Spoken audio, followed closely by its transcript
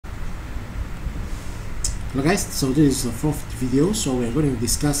Hello guys, so this is the fourth video. So we're going to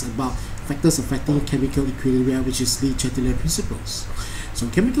discuss about factors affecting chemical equilibrium, which is the Chatelier principles. So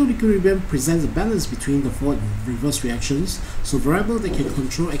chemical equilibrium presents a balance between the forward and reverse reactions. So variables that can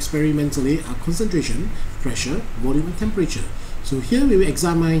control experimentally are concentration, pressure, volume and temperature. So here we will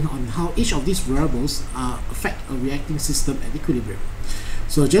examine on how each of these variables affect a reacting system at equilibrium.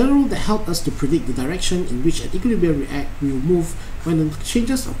 So a general rule that helps us to predict the direction in which an equilibrium react will move when the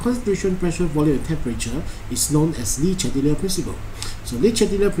changes of concentration, pressure, volume and temperature is known as the Chatelier principle. So the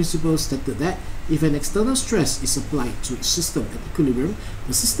Chatelier principle stated that if an external stress is applied to a system at equilibrium,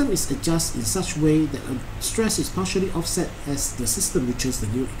 the system is adjusted in such a way that a stress is partially offset as the system reaches the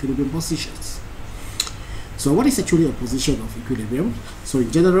new equilibrium positions. So what is actually a position of equilibrium? So in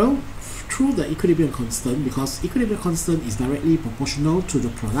general, through the equilibrium constant, because equilibrium constant is directly proportional to the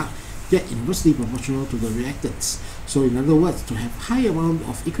product yet inversely proportional to the reactants. So in other words, to have high amount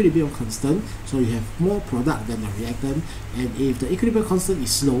of equilibrium constant, so you have more product than the reactant, and if the equilibrium constant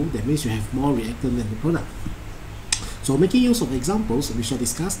is low, that means you have more reactant than the product. So making use of examples, we shall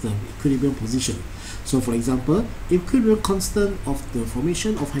discuss the equilibrium position. So for example, equilibrium constant of the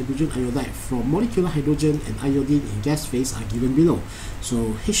formation of hydrogen iodide from molecular hydrogen and iodine in gas phase are given below. So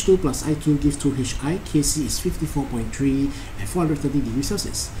H2 plus I2 gives 2Hi, Kc is 54.3 at 430 degrees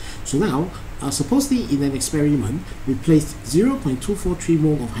Celsius. So now, supposedly in an experiment, we placed 0.243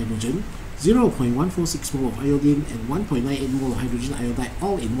 mole of hydrogen, 0.146 mole of iodine and 1.98 mole of hydrogen iodide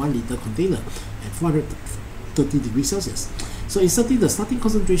all in 1 liter container at 430 degrees Celsius. So inserting the starting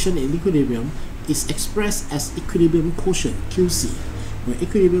concentration in equilibrium is expressed as equilibrium quotient QC, where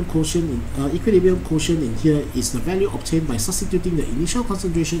equilibrium quotient in here is the value obtained by substituting the initial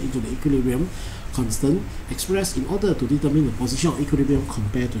concentration into the equilibrium constant expressed in order to determine the position of equilibrium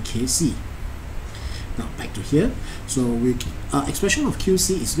compared to Kc. Now back to here, so expression of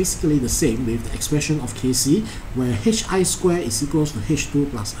QC is basically the same with the expression of Kc, where Hi square is equals to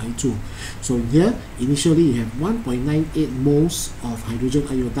H2 plus I2. So in here, initially you have 1.98 moles of hydrogen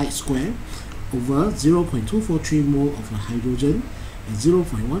iodide square over 0.243 mole of the hydrogen and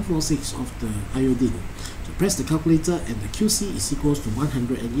 0.146 of the iodine. So press the calculator and the QC is equals to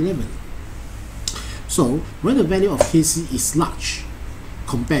 111. So when the value of Kc is large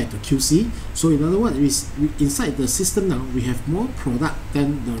compared to QC, so in other words, inside the system now we have more product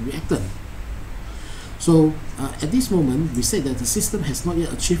than the reactant. So at this moment we say that the system has not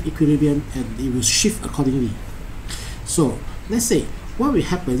yet achieved equilibrium and it will shift accordingly. So let's say what will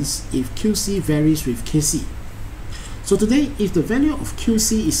happen if QC varies with Kc. So today, if the value of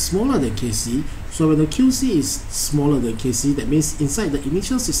QC is smaller than Kc, so when the QC is smaller than Kc, that means inside the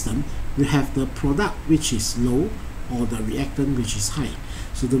initial system we have the product which is low or the reactant which is high.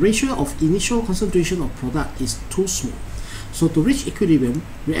 So the ratio of initial concentration of product is too small. So to reach equilibrium,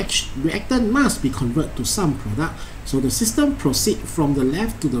 reactant must be converted to some product. So the system proceeds from the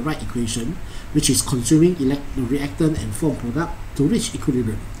left to the right equation, which is consuming the reactant and form product to reach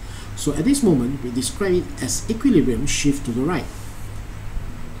equilibrium. So at this moment, we describe it as equilibrium shift to the right.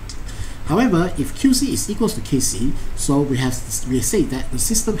 However, if QC is equals to Kc, so we say that the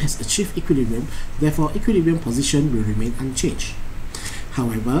system has achieved equilibrium, therefore equilibrium position will remain unchanged.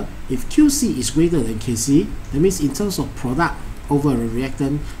 However, if QC is greater than Kc, that means in terms of product over a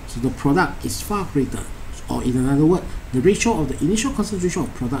reactant, so the product is far greater, or in another word, the ratio of the initial concentration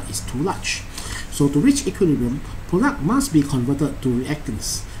of product is too large. So to reach equilibrium, product must be converted to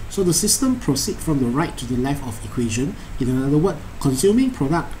reactants. So the system proceeds from the right to the left of equation, in another word, consuming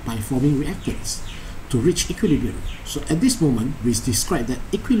product by forming reactants to reach equilibrium. So at this moment, we describe that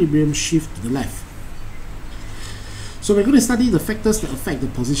equilibrium shift to the left. So we're going to study the factors that affect the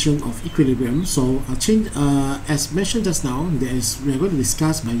position of equilibrium. So as mentioned just now, we are going to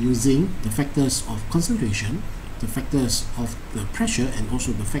discuss by using the factors of concentration, the factors of the pressure, and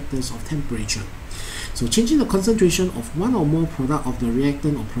also the factors of temperature. So changing the concentration of one or more product of the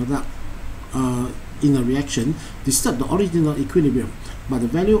reactant or product in a reaction disturb the original equilibrium, but the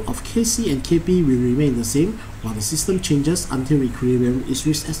value of Kc and Kp will remain the same while the system changes until equilibrium is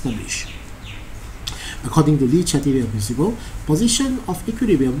re-established. According to the Chatelier principle, position of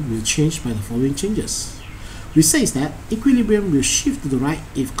equilibrium will change by the following changes. We say that equilibrium will shift to the right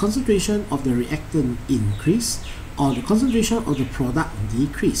if concentration of the reactant increase or the concentration of the product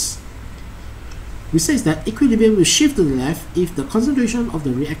decrease. We say that equilibrium will shift to the left if the concentration of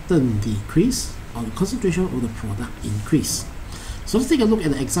the reactant decrease or the concentration of the product increase. So let's take a look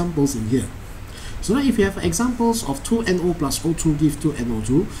at the examples in here. So now if you have examples of 2NO plus O2 give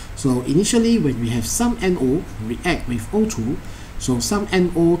 2NO2, so initially when we have some NO react with O2, so some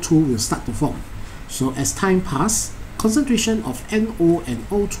NO2 will start to form. So as time passes, concentration of NO and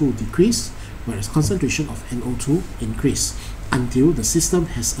O2 decrease, whereas concentration of NO2 increase until the system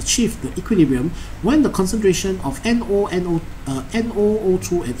has achieved the equilibrium when the concentration of NOO2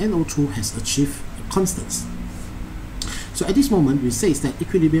 and NO2 has achieved constants. So at this moment, we say that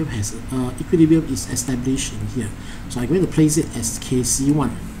equilibrium is established in here. So I'm going to place it as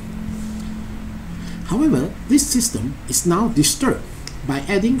Kc1. However, this system is now disturbed by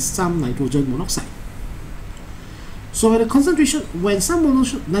adding some nitrogen monoxide. So when some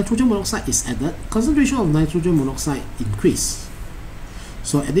nitrogen monoxide is added, concentration of nitrogen monoxide increase.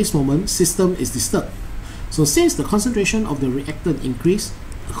 So at this moment, system is disturbed. So since the concentration of the reactant increase,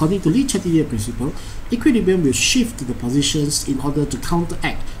 according to Chatelier principle, equilibrium will shift the positions in order to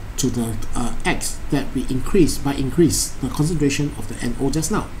counteract to the X that we increase the concentration of the NO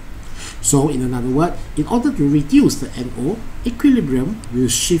just now. So in another word, in order to reduce the NO, equilibrium will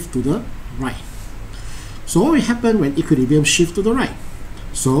shift to the right. So what will happen when equilibrium shift to the right?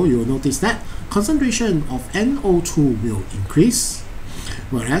 So you will notice that concentration of NO2 will increase,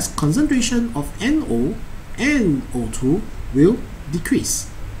 whereas concentration of NO and O2 will decrease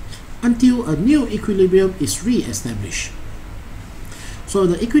until a new equilibrium is re-established. So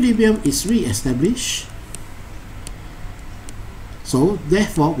the equilibrium is re-established. So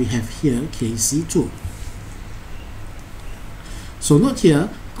therefore we have here Kc2. So note here,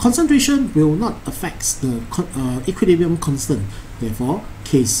 concentration will not affect the equilibrium constant. Therefore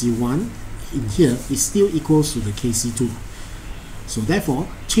Kc1 in here is still equals to the Kc2. So therefore,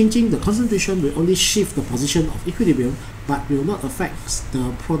 changing the concentration will only shift the position of equilibrium, but will not affect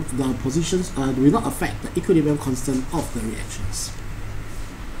the positions. Will not affect the equilibrium constant of the reactions.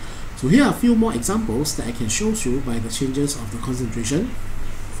 So here are a few more examples that I can show you by the changes of the concentration.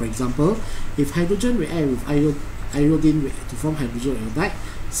 For example, if hydrogen react with iodine to form hydrogen iodide,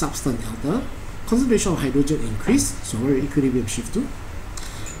 substance alter, concentration of hydrogen increase. So where will equilibrium shift to?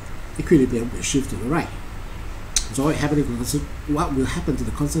 Equilibrium will shift to the right. So what will happen to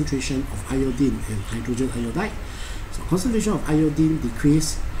the concentration of iodine and hydrogen iodide? So concentration of iodine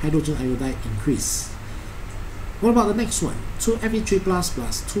decrease, hydrogen iodide increase. What about the next one? 2Fe3 plus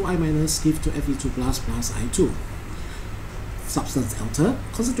 2I minus give to Fe2 plus I2. Substance alter,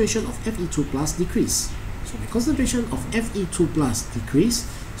 concentration of Fe2 plus decrease. So the concentration of Fe2 plus decrease,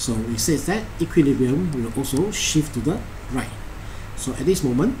 so we say that equilibrium will also shift to the right. So at this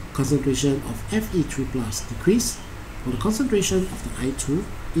moment, concentration of Fe3 plus decrease, while the concentration of the I2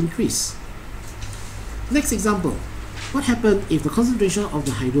 increase. Next example, what happens if the concentration of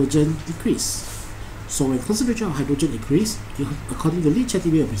the hydrogen decrease? So when concentration of hydrogen increase, according to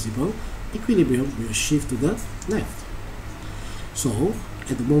Chatelier principle, equilibrium will shift to the left. So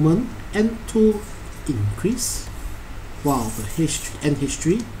at the moment, N2 increase, while the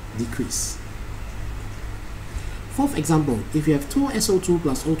NH3 decrease. Fourth example, if you have 2SO2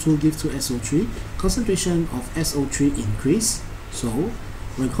 plus O2 give to SO3, concentration of SO3 increase. So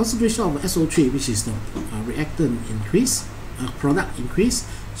when concentration of SO3, which is the reactant increase, product increase,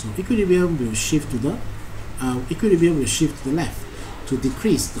 so equilibrium will shift to the left to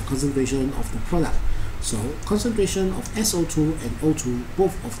decrease the concentration of the product. So concentration of SO2 and O2,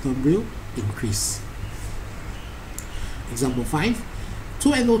 both of them will increase. Example 5.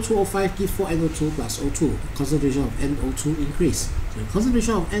 2NO2O5 give 4NO2 plus O2. Concentration of NO2 increase. So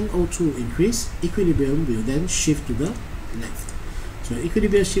concentration of NO2 increase, equilibrium will then shift to the left. So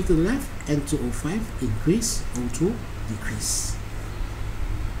equilibrium shift to the left, N2O5 increase, O2 decrease.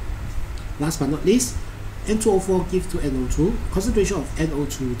 Last but not least, N2O4 give to NO2. Concentration of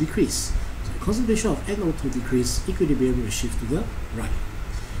NO2 decrease. So concentration of NO2 decrease, equilibrium will shift to the right.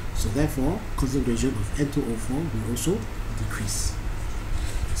 So therefore, concentration of N2O4 will also decrease.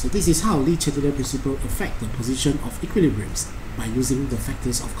 So this is how Chatelier principle affect the position of equilibriums by using the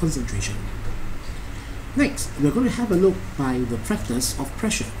factors of concentration. Next, we're going to have a look by the factors of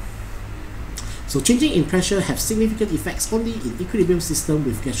pressure. So changing in pressure have significant effects only in equilibrium system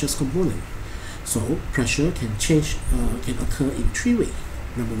with gaseous component. So pressure can occur in three ways.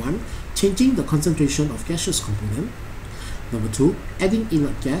 Number one, changing the concentration of gaseous component. Number two, adding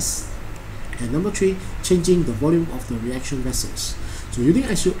inert gas. And number three, changing the volume of the reaction vessels. So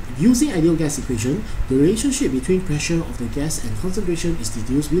using ideal gas equation, the relationship between pressure of the gas and concentration is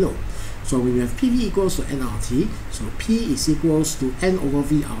deduced below. So when we have PV equals to nRT, so P is equals to N over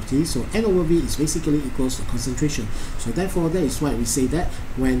V RT, so N over V is basically equals to concentration. So therefore, that is why we say that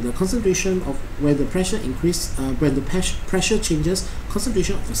when the pressure changes,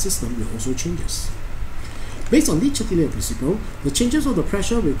 concentration of the system will also changes. Based on the Chatelier principle, the changes of the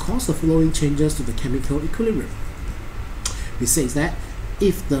pressure will cause the following changes to the chemical equilibrium. We say that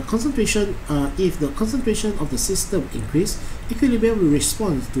if the concentration of the system increase, equilibrium will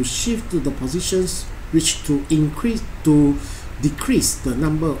respond to shift to the positions which decrease the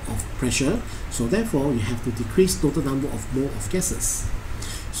number of pressure. So therefore, you have to decrease total number of mole of gases.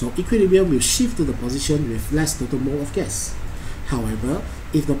 So equilibrium will shift to the position with less total mole of gas. However,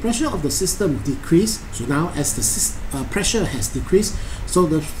 if the pressure of the system decrease, so now as the pressure has decreased, so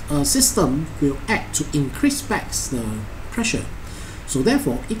the system will act to increase back the pressure. So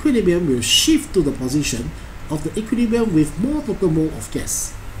therefore, equilibrium will shift to the position of the equilibrium with more total mole of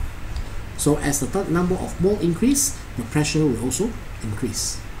gas. So as the number of mole increase, the pressure will also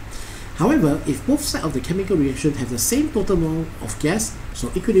increase. However, if both sides of the chemical reaction have the same total mole of gas, so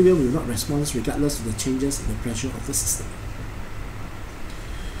equilibrium will not respond regardless of the changes in the pressure of the system.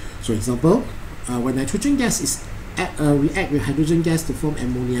 So example, when nitrogen gas is react with hydrogen gas to form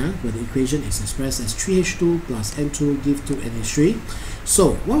ammonia, where the equation is expressed as 3H2 plus N2 give 2NH3.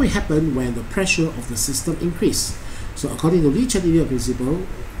 So what will happen when the pressure of the system increase? So according to the Chatelier principle,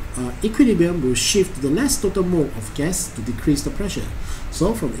 equilibrium will shift to the less total mole of gas to decrease the pressure.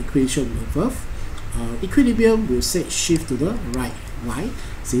 So from the equation above, equilibrium will say shift to the right. Why?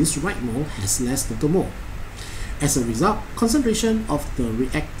 Since right mole has less total mole. As a result, concentration of the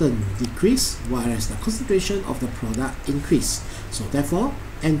reactant decrease, whereas the concentration of the product increase. So therefore,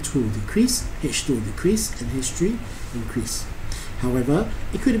 N2 decrease, H2 decrease, and H3 increase. However,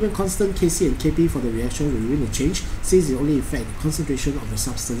 equilibrium constant Kc and Kp for the reaction will remain unchanged, since it only affects the concentration of the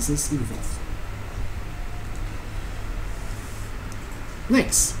substances involved.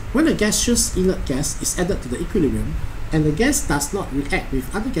 Next, when a gaseous inert gas is added to the equilibrium, and the gas does not react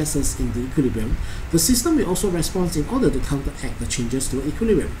with other gases in the equilibrium, the system will also respond in order to counteract the changes to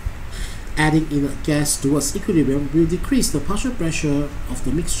equilibrium. Adding inert gas towards equilibrium will decrease the partial pressure of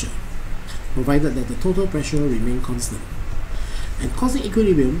the mixture, provided that the total pressure remains constant, and causing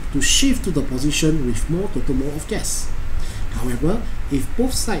equilibrium to shift to the position with more total mole of gas. However, if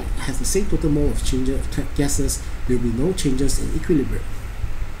both sides have the same total mole of gases, there will be no changes in equilibrium.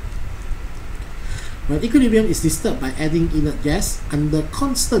 When equilibrium is disturbed by adding inert gas under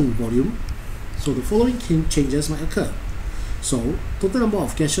constant volume, so the following changes might occur. So, total number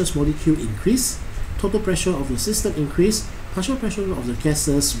of gaseous molecules increase, total pressure of the system increase, partial pressure of the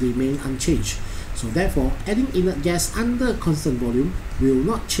gases remain unchanged. So therefore, adding inert gas under constant volume will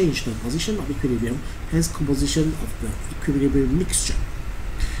not change the position of equilibrium, hence composition of the equilibrium mixture.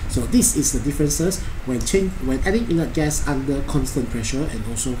 So this is the differences when adding inert gas under constant pressure and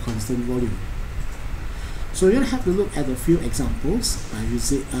also constant volume. So you'll have to look at a few examples by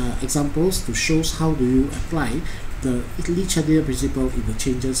using examples to show how do you apply the Chatelier principle in the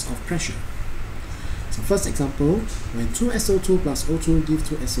changes of pressure. So first example, when 2SO2 plus O2 give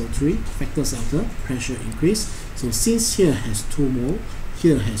 2SO3, factors alter, pressure increase. So since here has 2 mole,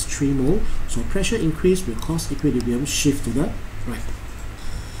 here has 3 mole, so pressure increase will cause equilibrium shift to the right.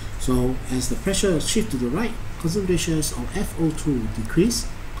 So as the pressure shift to the right, concentrations of FO2 decrease,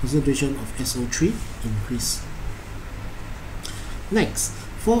 concentration of SO3 increase. Next,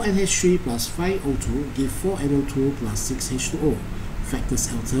 4NH3 plus 5O2 give 4NO2 plus 6H2O.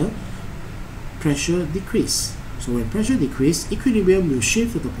 Factors alter, pressure decrease. So when pressure decrease, equilibrium will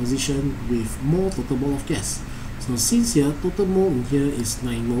shift to the position with more total mole of gas. So since here total mole in here is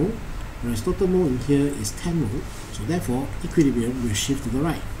 9 mole, whereas total mole in here is 10 mole, so therefore equilibrium will shift to the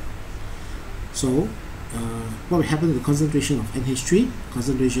right. So what will happen to the concentration of NH3?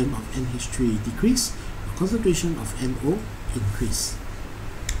 Concentration of NH3 decrease, concentration of NO increase.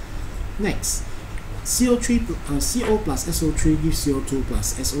 Next, CO plus SO3 gives CO2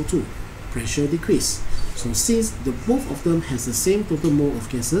 plus SO2. Pressure decrease. So since both of them has the same total mole of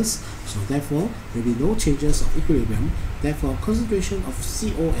gases, so therefore there will be no changes of equilibrium. Therefore, concentration of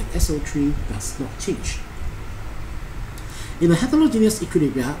CO and SO3 does not change. In a heterogeneous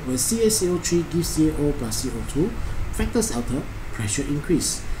equilibria, where CaCO3 gives CaO plus CO2, factors alter, pressure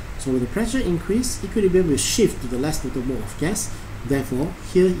increase. So when the pressure increase, equilibrium will shift to the less total mole of gas. Therefore,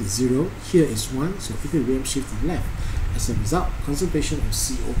 here is 0, here is 1, so equilibrium shift to the left. As a result, concentration of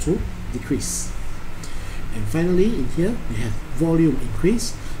CO2 decrease. And finally, in here we have volume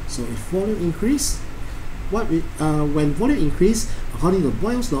increase. So if volume increase, when volume increase, according to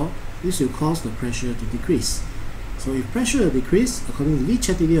Boyle's law, this will cause the pressure to decrease. So if pressure decrease, according to the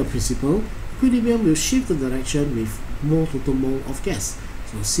Chatelier principle, equilibrium will shift the direction with more total mole of gas.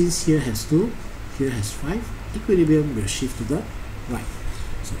 So since here has 2, here has 5, equilibrium will shift to the right.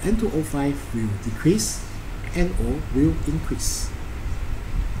 So N2O5 will decrease, NO will increase.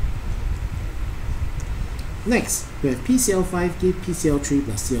 Next, we have PCl5 give PCl3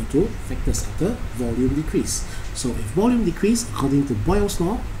 plus Cl2, factors of the volume decrease. So if volume decrease, according to Boyle's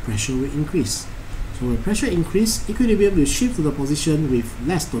law, pressure will increase. So when pressure increase, equilibrium will shift to the position with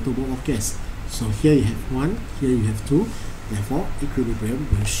less total mole of gas. So here you have 1, here you have 2, therefore equilibrium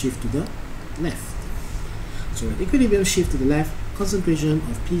will shift to the left. So when equilibrium shift to the left, concentration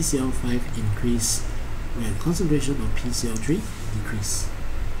of PCl5 increase, when concentration of PCl3 decrease.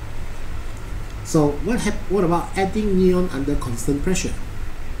 So what about adding neon under constant pressure?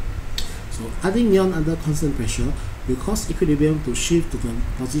 So adding neon under constant pressure will cause equilibrium to shift to the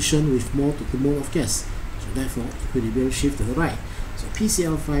position with more total mole of gas. So therefore equilibrium shift to the right. So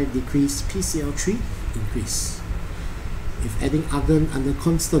PCl5 decrease, PCl3 increase. If adding argon under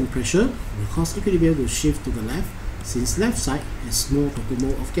constant pressure will cause equilibrium to shift to the left, since left side has more total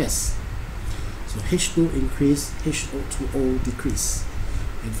mole of gas. So H2 increase, H2O decrease.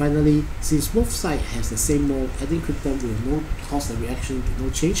 And finally, since both sides has the same mole, adding krypton will not cause the reaction to no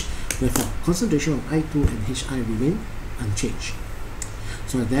change. Therefore, concentration of I2 and Hi remain unchanged.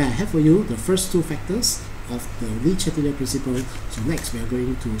 So there I have for you the first two factors of the Chatelier principle. So next, we are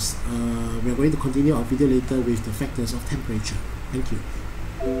going to continue our video later with the factors of temperature. Thank you.